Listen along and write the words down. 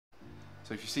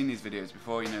So if you've seen these videos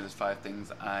before, you know there's 5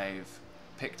 things I've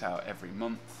picked out every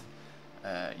month.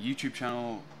 YouTube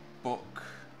channel, book,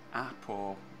 app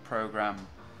or program,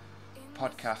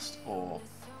 podcast or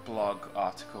blog,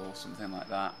 article, something like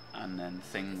that, and then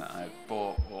thing that I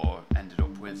bought or ended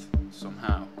up with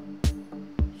somehow.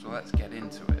 So let's get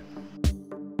into it.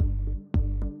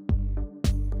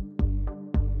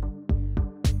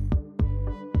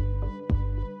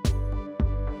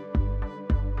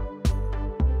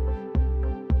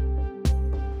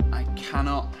 I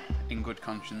cannot, in good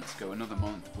conscience, go another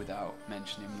month without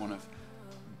mentioning one of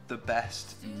the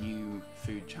best new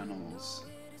food channels,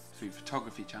 food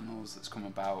photography channels that's come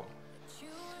about,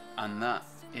 and that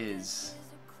is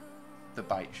The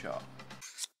Bite Shop.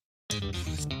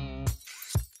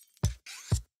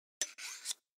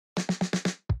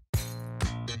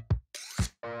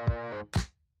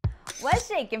 What's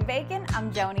shakin' bacon?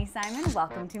 I'm Joanie Simon.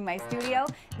 Welcome to my studio.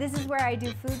 This is where I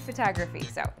do food photography.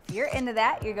 So if you're into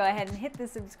that, you go ahead and hit the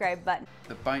subscribe button.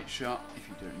 The Bite Shop, if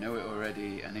you don't know it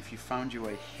already, and if you found your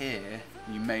way here,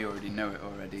 you may already know it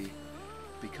already,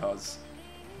 because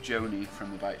Joanie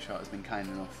from The Bite Shop has been kind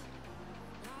enough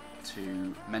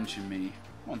to mention me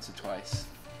once or twice,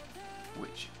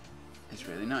 which is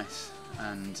really nice.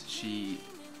 And she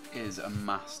is a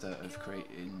master of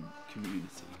creating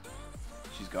community.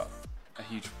 She's got a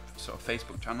huge sort of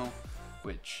Facebook channel,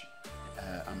 which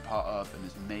I'm part of, and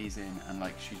is amazing. And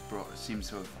like seems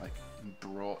to have like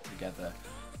brought together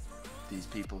these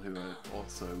people who are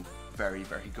also very,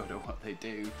 very good at what they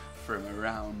do from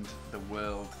around the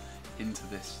world into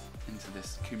this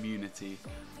community,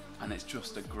 and it's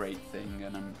just a great thing.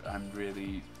 And I'm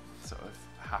really sort of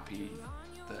happy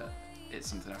that it's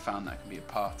something I found that I can be a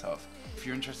part of. If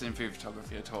you're interested in food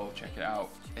photography at all, check it out.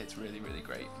 It's really, really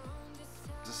great.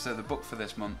 So the book for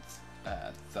this month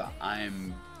that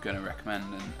I'm going to recommend,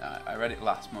 and I read it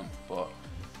last month, but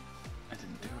I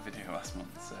didn't do a video last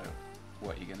month, so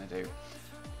what you're going to do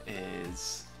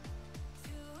is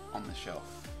on the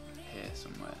shelf here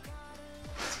somewhere.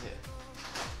 It's here.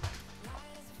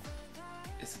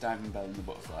 It's The Diving Bell and the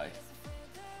Butterfly.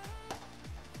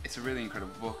 It's a really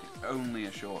incredible book. It's only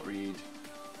a short read.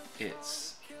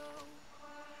 It's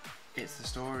the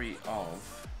story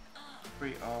of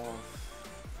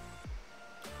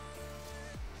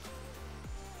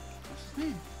what's his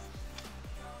name?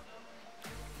 Do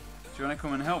you want to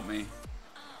come and help me?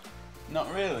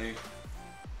 Not really.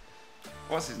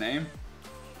 What's his name?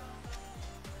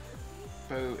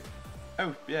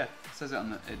 Oh yeah, it says it on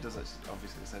the. It does actually,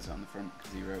 obviously it says it on the front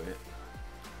because he wrote it.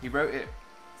 He wrote it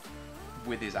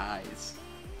with his eyes.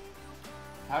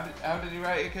 How did he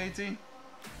write it, Katie?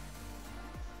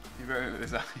 He wrote it with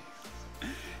his eyes.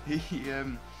 He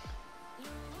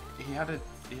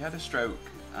had a stroke,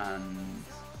 and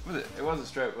it was a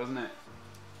stroke, wasn't it?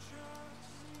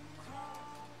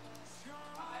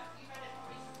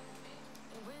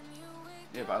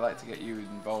 Yeah, but I'd like to get you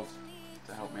involved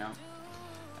to help me out.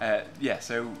 Yeah,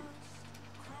 so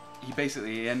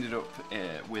he ended up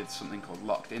with something called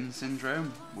locked-in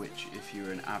syndrome, which if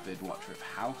you're an avid watcher of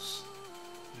House,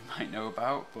 you might know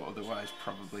about, but otherwise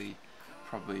probably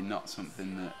not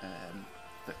something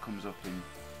that comes up in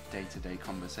day-to-day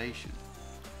conversation.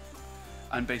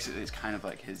 And basically it's kind of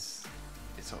like it's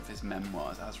sort of his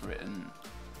memoirs as written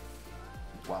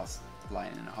whilst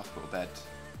lying in a hospital bed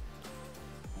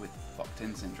with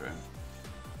locked-in syndrome.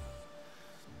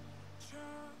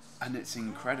 And it's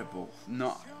incredible.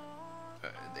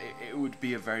 It would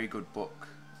be a very good book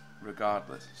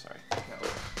regardless. Sorry.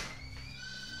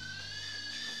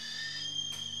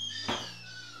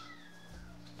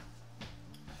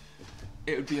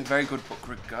 It would be a very good book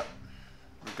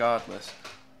regardless,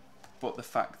 but the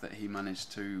fact that he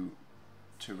managed to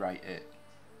write it.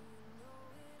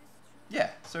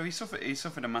 Yeah, so he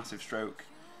suffered a massive stroke.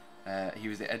 He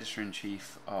was the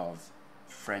editor-in-chief of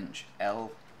French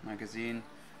Elle magazine.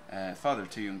 Father of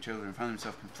 2 young children, found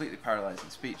himself completely paralysed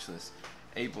and speechless,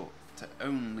 able to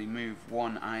only move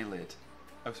one eyelid.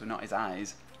 Oh, so not his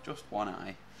eyes, just one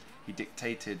eye. He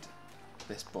dictated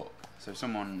this book. So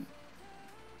someone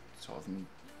sort of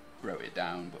wrote it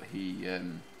down, but he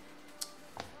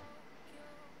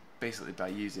basically by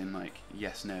using like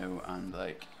yes, no, and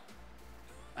like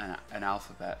an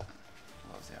alphabet.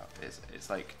 What was the alphabet? It's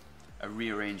like a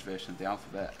rearranged version of the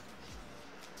alphabet,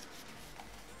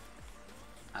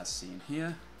 as seen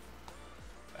here.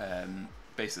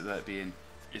 Basically that being,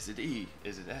 is it E?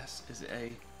 Is it S? Is it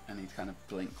A? And he'd kind of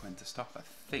blink when to stop. I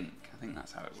think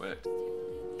that's how it worked.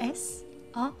 S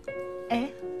A R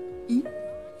I I.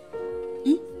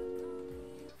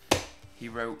 He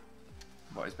wrote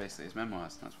what is basically his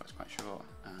memoirs. That's why it's quite short,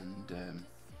 and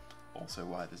also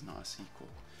why there's not a sequel.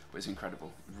 But it's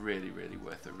incredible, really, really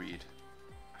worth a read.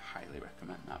 Highly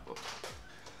recommend that book.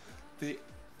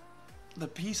 The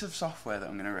piece of software that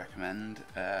I'm going to recommend,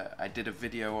 I did a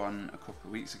video on a couple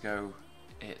of weeks ago.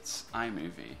 It's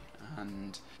iMovie,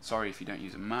 and sorry if you don't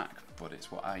use a Mac, but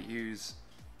it's what I use.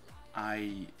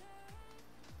 I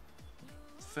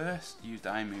first used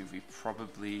iMovie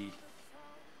probably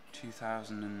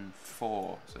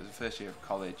 2004, so it was the first year of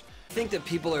college. I think that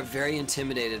people are very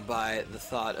intimidated by the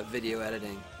thought of video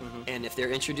editing, and if they're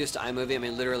introduced to iMovie, I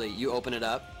mean literally you open it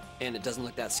up and it doesn't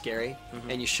look that scary,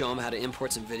 and you show them how to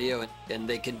import some video, and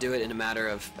they can do it in a matter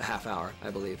of a half hour,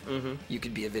 I believe. You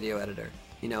could be a video editor,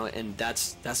 you know, and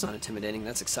that's not intimidating,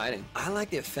 that's exciting. I like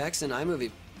the effects in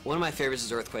iMovie. One of my favorites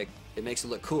is Earthquake. It makes it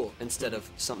look cool instead of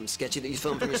something sketchy that you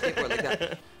film from your skateboard like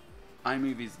that.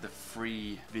 iMovie is the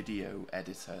free video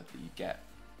editor that you get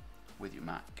with your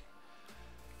Mac,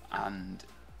 and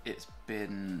it's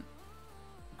been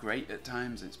great at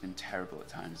times, it's been terrible at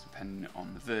times depending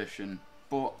on the version,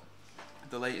 but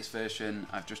the latest version,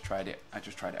 I just tried it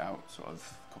out sort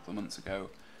of a couple of months ago.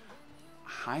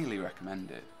 Highly recommend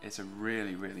it. It's a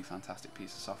really, really fantastic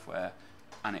piece of software,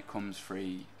 and it comes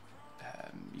free.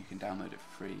 You can download it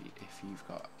for free if you've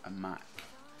got a Mac.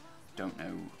 Don't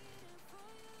know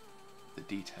the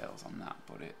details on that,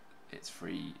 but it's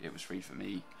free. It was free for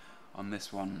me on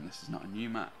this one. This is not a new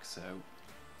Mac, so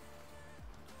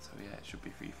yeah, it should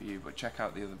be free for you. But check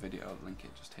out the other video, I'll link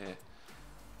it just here,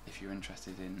 if you're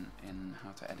interested in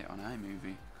how to edit on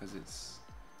iMovie, because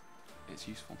it's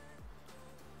useful.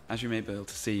 As you may be able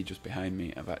to see just behind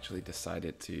me, I've actually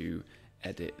decided to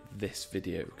edit this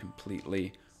video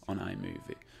completely on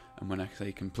iMovie. And when I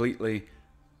say completely,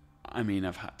 I mean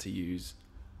I've had to use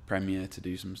Premiere to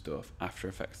do some stuff, After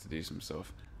Effects to do some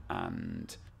stuff,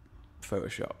 and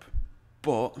Photoshop.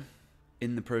 But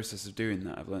in the process of doing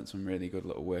that, I've learned some really good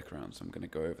little workarounds, so I'm going to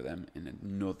go over them in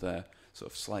another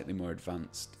sort of slightly more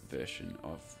advanced version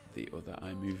of the other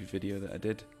iMovie video that I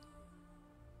did.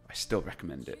 I still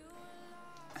recommend it.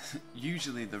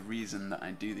 Usually the reason that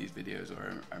I do these videos,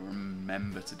 or I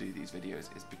remember to do these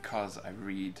videos, is because I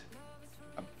read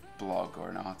a blog or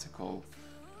an article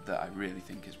that I really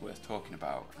think is worth talking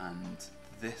about, and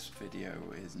this video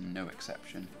is no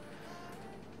exception.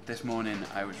 This morning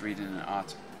I was reading an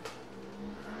article.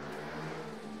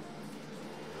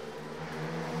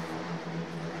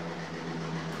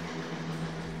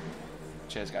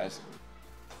 Cheers guys.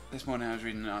 This morning I was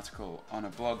reading an article on a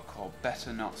blog called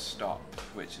Better Not Stop,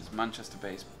 which is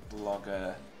Manchester-based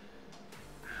blogger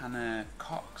Hannah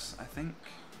Cox, I think.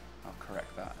 I'll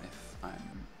correct that if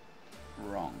I'm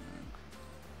wrong.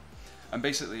 And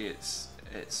basically it's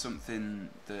something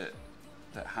that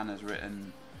Hannah's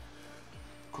written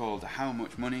called How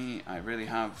Much Money I Really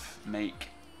Have, Make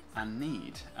and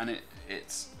Need. And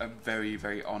it's a very,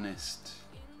 very honest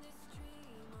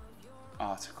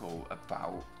article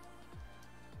about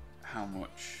how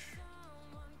much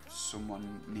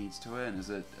someone needs to earn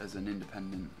as an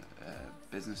independent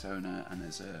business owner and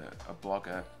as a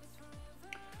blogger.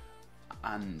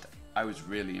 And I was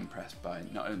really impressed by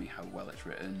not only how well it's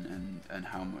written and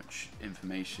how much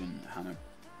information Hannah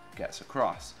gets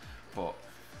across, but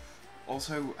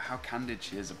also how candid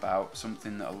she is about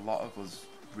something that a lot of us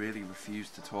really refuse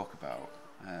to talk about.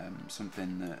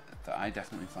 Something that I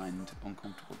definitely find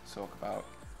uncomfortable to talk about,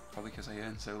 probably because I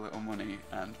earn so little money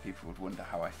and people would wonder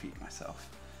how I feed myself.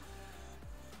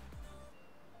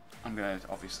 I'm going to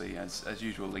obviously, as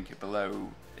usual, link it below.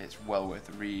 It's well worth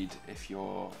a read if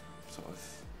you're sort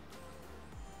of,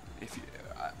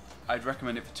 I'd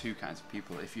recommend it for two kinds of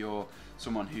people. If you're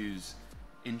someone who's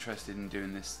interested in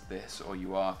doing this, or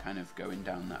you are kind of going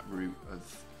down that route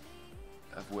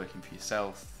of working for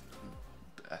yourself,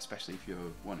 especially if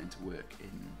you're wanting to work in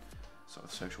sort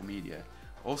of social media.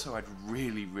 Also, I'd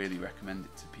really, really recommend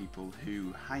it to people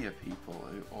who hire people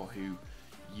or who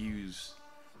use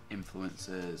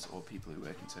influencers, or people who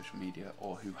work in social media,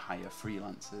 or who hire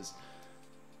freelancers,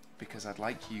 because I'd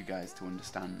like you guys to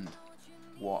understand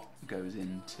what goes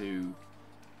into,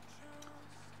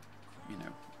 you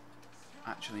know,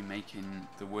 actually making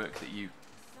the work that you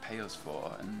pay us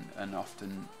for and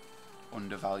often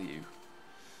undervalue.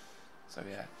 So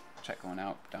yeah, check that one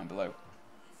out down below.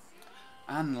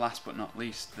 And last but not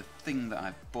least, the thing that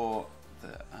I bought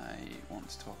that I want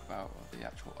to talk about, or the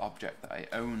actual object that I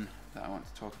own that I want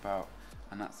to talk about,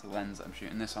 and that's the lens that I'm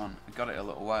shooting this on. I got it a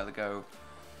little while ago,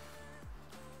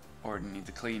 already needs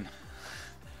a clean,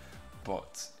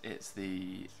 but it's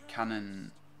the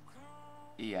Canon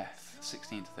EF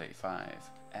 16-35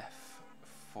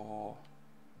 f4,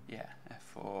 yeah,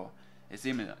 f4. It's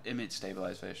the image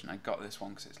stabilized version. I got this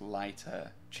one because it's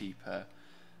lighter, cheaper,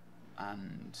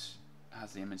 and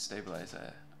has the image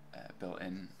stabilizer built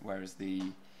in, whereas the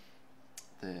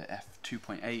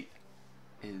f2.8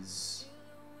 is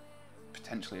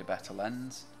potentially a better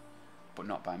lens, but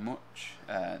not by much.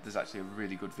 There's actually a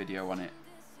really good video on it,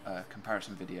 a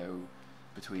comparison video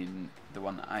between the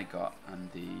one that I got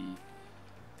and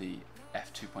the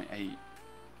f2.8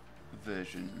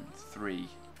 version 3.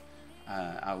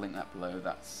 I'll link that below.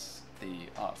 That's the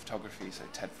art of photography, so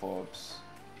Ted Forbes.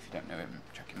 If you don't know him,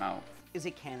 check him out. Is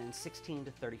a Canon 16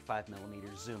 to 35 millimeter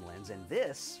zoom lens, and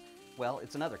this, well,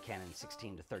 it's another Canon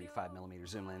 16 to 35 millimeter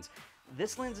zoom lens.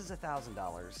 This lens is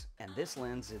 $1,000, and this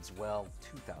lens is, well,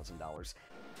 $2,000.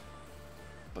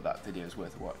 But that video is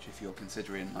worth a watch if you're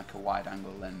considering like a wide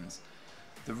angle lens.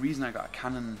 The reason I got a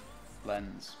Canon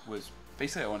lens was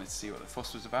basically I wanted to see what the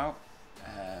fuss was about.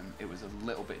 It was a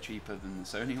little bit cheaper than the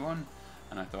Sony one,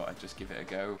 and I thought I'd just give it a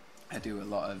go. I do a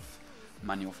lot of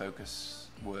manual focus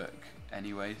work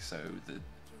anyway, so the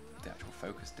actual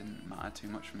focus didn't matter too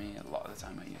much for me. A lot of the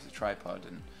time I use a tripod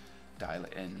and dial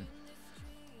it in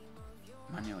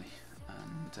manually,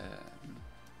 and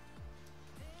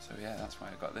so yeah, that's why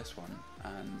I got this one,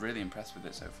 and really impressed with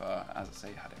it so far. As I say,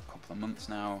 I had it a couple of months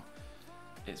now.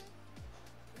 It's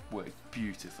worked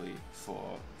beautifully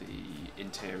for the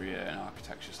interior and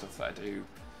architecture stuff that I do.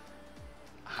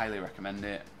 Highly recommend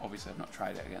it. Obviously I've not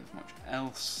tried it against much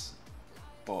else,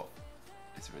 but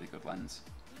it's a really good lens.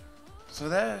 So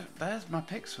there's my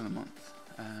picks for the month.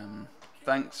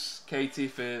 Thanks Katie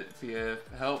for your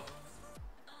help.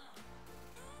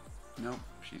 Nope,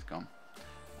 she's gone.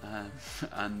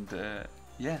 And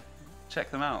yeah,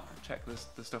 check them out. Check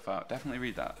the stuff out. Definitely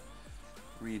read that.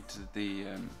 Read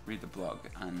the blog,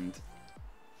 and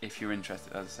if you're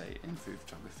interested, as I say, in food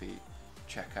photography,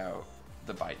 check out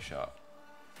the Bite Shot.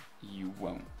 You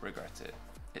won't regret it.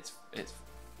 It's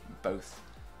both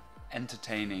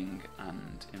entertaining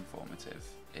and informative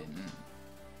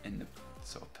in the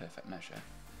sort of perfect measure,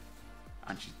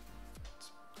 and she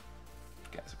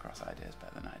gets across ideas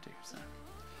better than I do. So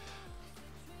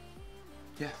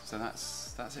yeah, so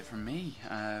that's it from me.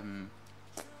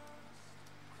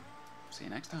 See you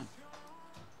next time.